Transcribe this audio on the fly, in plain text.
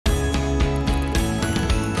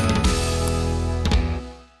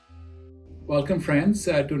Welcome friends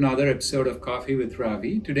to another episode of Coffee with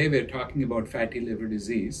Ravi. Today we're talking about fatty liver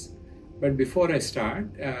disease. But before I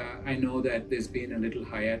start, I know that there's been a little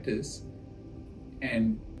hiatus,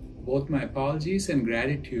 and both my apologies and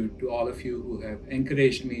gratitude to all of you who have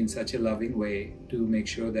encouraged me in such a loving way to make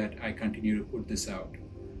sure that I continue to put this out.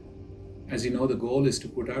 As you know, the goal is to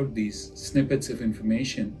put out these snippets of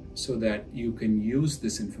information so that you can use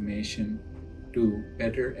this information to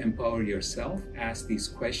better empower yourself, ask these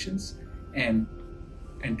questions, and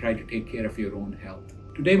try to take care of your own health.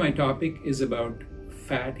 Today my topic is about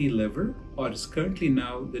fatty liver, or is currently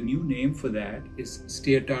now the new name for that is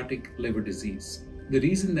steatotic liver disease. The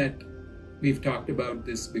reason that we've talked about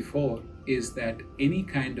this before is that any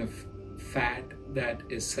kind of fat that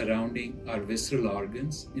is surrounding our visceral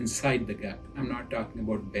organs inside the gut. I'm not talking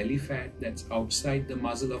about belly fat that's outside the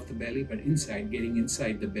muzzle of the belly, but inside, getting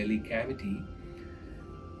inside the belly cavity.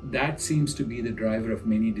 That seems to be the driver of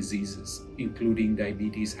many diseases, including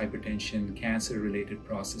diabetes, hypertension, cancer-related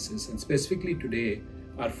processes. And specifically today,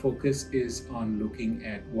 our focus is on looking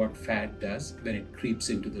at what fat does when it creeps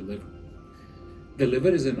into the liver. The liver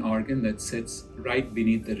is an organ that sits right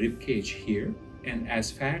beneath the rib cage here, and as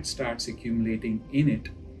fat starts accumulating in it,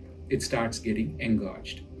 it starts getting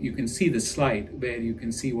engorged. You can see the slide where you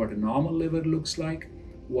can see what a normal liver looks like,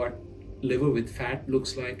 what liver with fat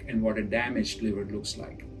looks like, and what a damaged liver looks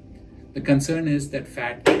like. The concern is that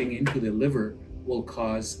fat getting into the liver will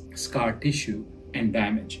cause scar tissue and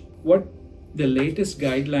damage. What the latest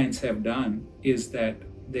guidelines have done is that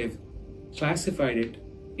they've classified it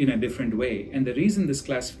in a different way. And the reason this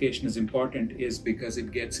classification is important is because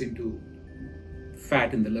it gets into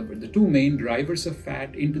fat in the liver. The two main drivers of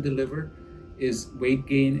fat into the liver is weight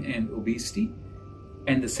gain and obesity.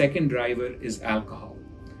 And the second driver is alcohol.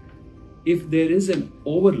 If there is an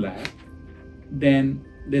overlap, then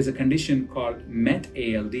there's a condition called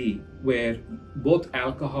MET-ALD, where both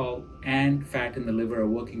alcohol and fat in the liver are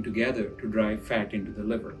working together to drive fat into the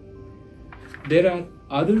liver. There are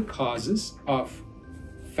other causes of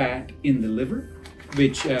fat in the liver,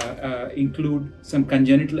 which include some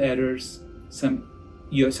congenital errors,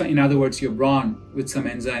 in other words, you're born with some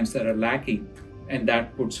enzymes that are lacking, and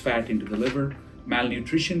that puts fat into the liver.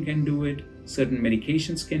 Malnutrition can do it, certain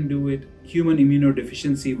medications can do it, human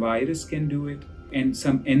immunodeficiency virus can do it, and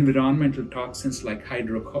some environmental toxins like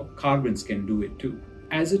hydrocarbons can do it too.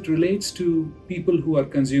 As it relates to people who are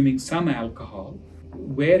consuming some alcohol,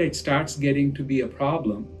 where it starts getting to be a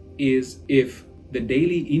problem is if the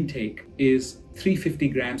daily intake is 350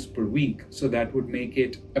 grams per week. So that would make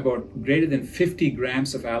it about greater than 50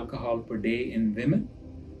 grams of alcohol per day in women,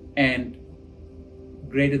 and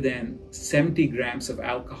greater than 70 grams of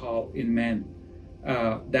alcohol in men.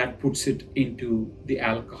 That puts it into the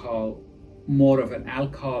alcohol, more of an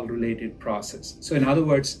alcohol-related process. So in other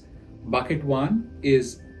words, bucket one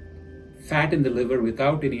is fat in the liver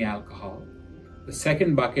without any alcohol. The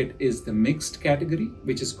second bucket is the mixed category,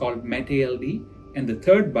 which is called MET-ALD. And the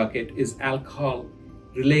third bucket is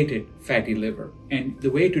alcohol-related fatty liver. And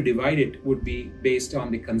the way to divide it would be based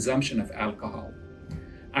on the consumption of alcohol.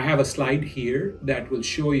 I have a slide here that will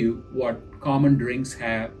show you what common drinks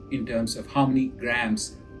have in terms of how many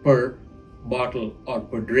grams per bottle or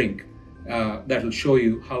per drink. That will show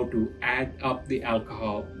you how to add up the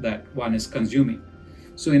alcohol that one is consuming.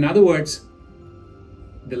 So in other words,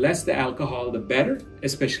 the less the alcohol, the better,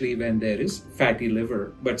 especially when there is fatty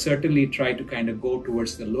liver, but certainly try to kind of go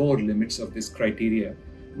towards the lower limits of this criteria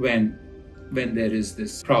when there is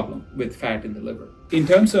this problem with fat in the liver. In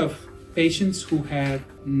terms of patients who have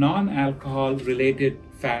non-alcohol related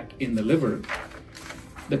fat in the liver,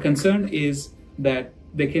 the concern is that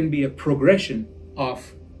there can be a progression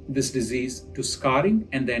of this disease to scarring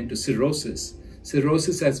and then to cirrhosis.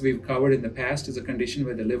 Cirrhosis, as we've covered in the past, is a condition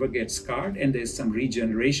where the liver gets scarred and there's some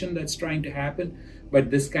regeneration that's trying to happen. But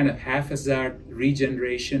this kind of haphazard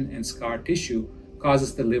regeneration and scar tissue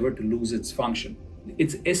causes the liver to lose its function.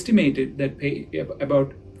 It's estimated that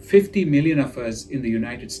about 50 million of us in the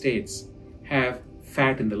United States have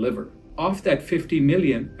fat in the liver. Of that 50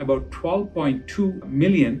 million, about 12.2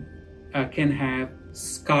 million can have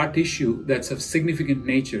scar tissue that's of significant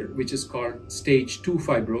nature, which is called stage 2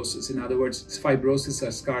 fibrosis. In other words, fibrosis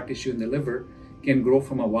or scar tissue in the liver can grow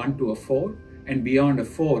from a 1 to a 4, and beyond a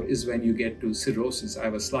 4 is when you get to cirrhosis. I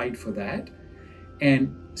have a slide for that.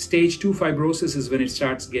 And stage 2 fibrosis is when it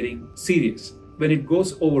starts getting serious. When it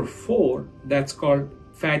goes over 4, that's called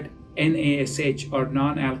fat NASH, or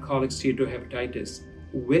non-alcoholic steatohepatitis,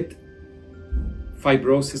 with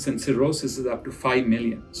fibrosis and cirrhosis is up to 5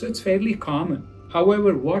 million. So it's fairly common.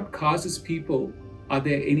 However, what causes people Are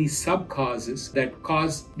there any sub-causes that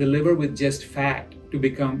cause the liver with just fat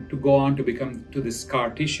to go on to become to the scar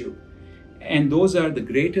tissue. And those are the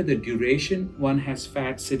greater the duration one has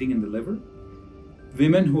fat sitting in the liver.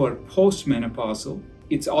 Women who are postmenopausal,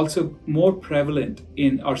 it's also more prevalent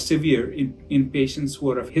or severe in patients who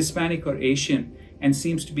are of Hispanic or Asian, and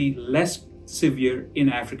seems to be less severe in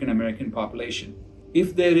African American population.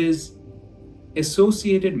 If there is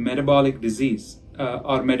associated metabolic disease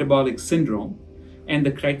or metabolic syndrome, and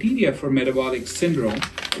the criteria for metabolic syndrome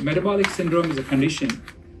is a condition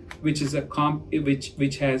which is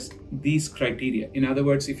which has these criteria. In other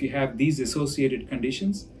words, if you have these associated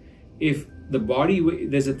conditions, if the body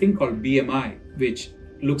weight, there's a thing called BMI, which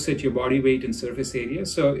looks at your body weight and surface area.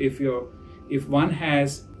 So if one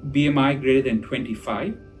has BMI greater than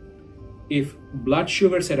 25, if blood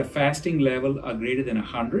sugars at a fasting level are greater than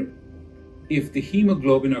 100, if the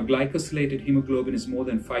hemoglobin or glycosylated hemoglobin is more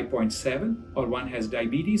than 5.7, or one has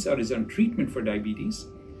diabetes or is on treatment for diabetes,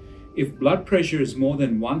 if blood pressure is more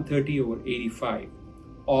than 130/85,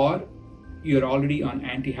 or you're already on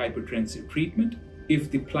antihypertensive treatment, if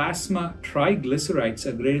the plasma triglycerides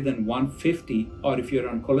are greater than 150, or if you're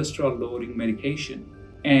on cholesterol lowering medication,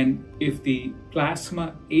 and if the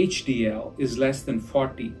plasma HDL is less than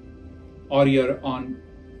 40, or you're on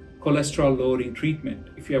cholesterol lowering treatment.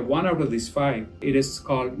 If you have one out of these five, it is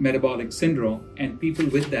called metabolic syndrome, and people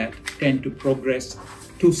with that tend to progress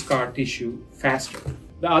to scar tissue faster.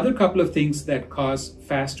 The other couple of things that cause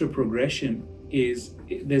faster progression is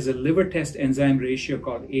there's a liver test enzyme ratio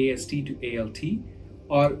called AST to ALT,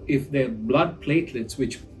 or if the blood platelets,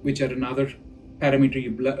 which are another parameter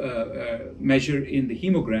you measure in the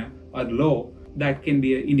hemogram, are low, that can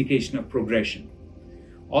be an indication of progression.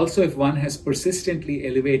 Also, if one has persistently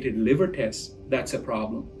elevated liver tests, that's a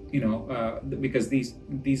problem, because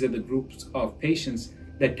these are the groups of patients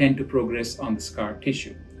that tend to progress on the scar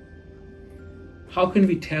tissue. How can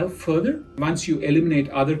we tell further? Once you eliminate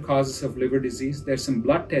other causes of liver disease, there's some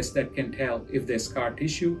blood tests that can tell if there's scar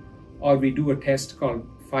tissue, or we do a test called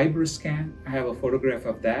FibroScan. I have a photograph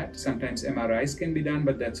of that. Sometimes MRIs can be done,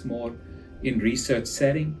 but that's more in research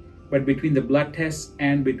setting. But between the blood tests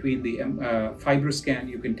and between the FibroScan,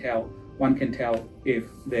 one can tell if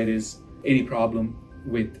there is any problem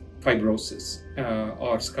with fibrosis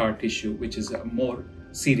or scar tissue, which is a more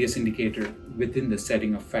serious indicator within the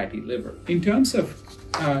setting of fatty liver. In terms of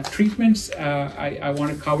treatments, I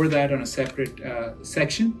want to cover that on a separate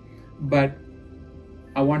section, but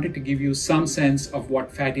I wanted to give you some sense of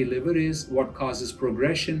what fatty liver is, what causes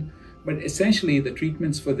progression, but essentially the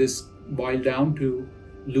treatments for this boil down to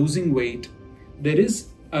losing weight. There is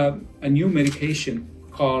a new medication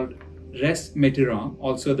called resmetirom,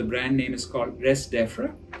 also the brand name is called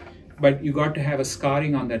Resdefra, but you got to have a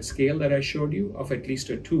scarring on that scale that I showed you of at least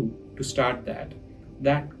a 2 to start that.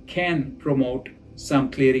 That can promote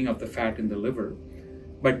some clearing of the fat in the liver.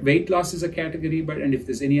 But weight loss is a category, and if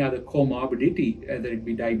there's any other comorbidity, whether it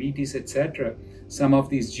be diabetes, etc., some of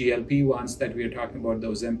these GLP-1s that we are talking about,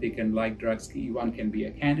 those Ozempic and like drugs, one can be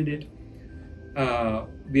a candidate.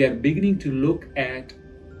 We are beginning to look at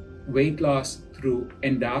weight loss through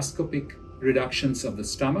endoscopic reductions of the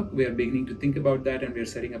stomach. We are beginning to think about that, and we are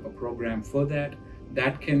setting up a program for that.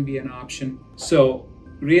 That can be an option. So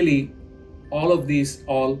really, all of these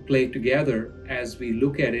all play together as we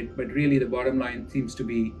look at it, but really the bottom line seems to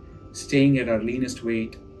be staying at our leanest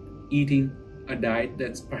weight, eating a diet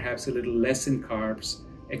that's perhaps a little less in carbs,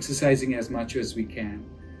 exercising as much as we can,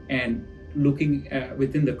 and looking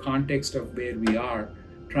within the context of where we are,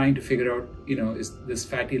 trying to figure out, is this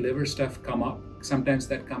fatty liver stuff come up? Sometimes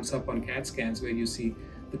that comes up on CAT scans where you see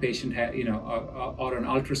the patient, or on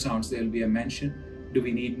ultrasounds, there'll be a mention. Do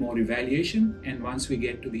we need more evaluation? And once we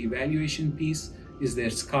get to the evaluation piece, is there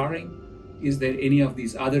scarring? Is there any of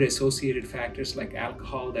these other associated factors like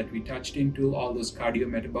alcohol that we touched into, all those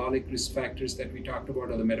cardiometabolic risk factors that we talked about,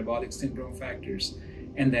 or the metabolic syndrome factors?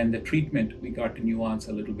 And then the treatment, we got to nuance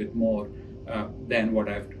a little bit more than what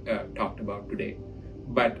I've talked about today.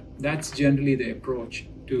 But that's generally the approach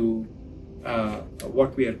to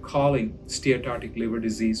what we are calling steatotic liver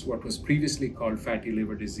disease, what was previously called fatty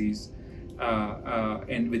liver disease.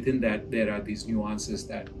 And within that, there are these nuances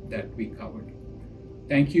that we covered.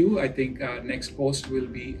 Thank you. I think next post will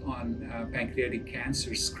be on pancreatic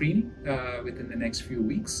cancer screening within the next few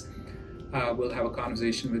weeks. We'll have a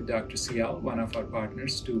conversation with Dr. Sial, one of our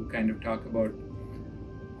partners, to kind of talk about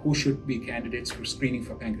who should be candidates for screening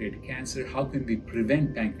for pancreatic cancer, how can we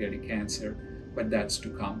prevent pancreatic cancer, but that's to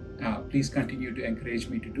come. Please continue to encourage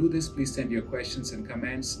me to do this. Please send your questions and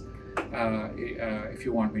comments if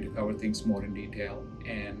you want me to cover things more in detail.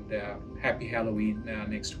 And happy Halloween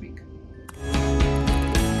next week.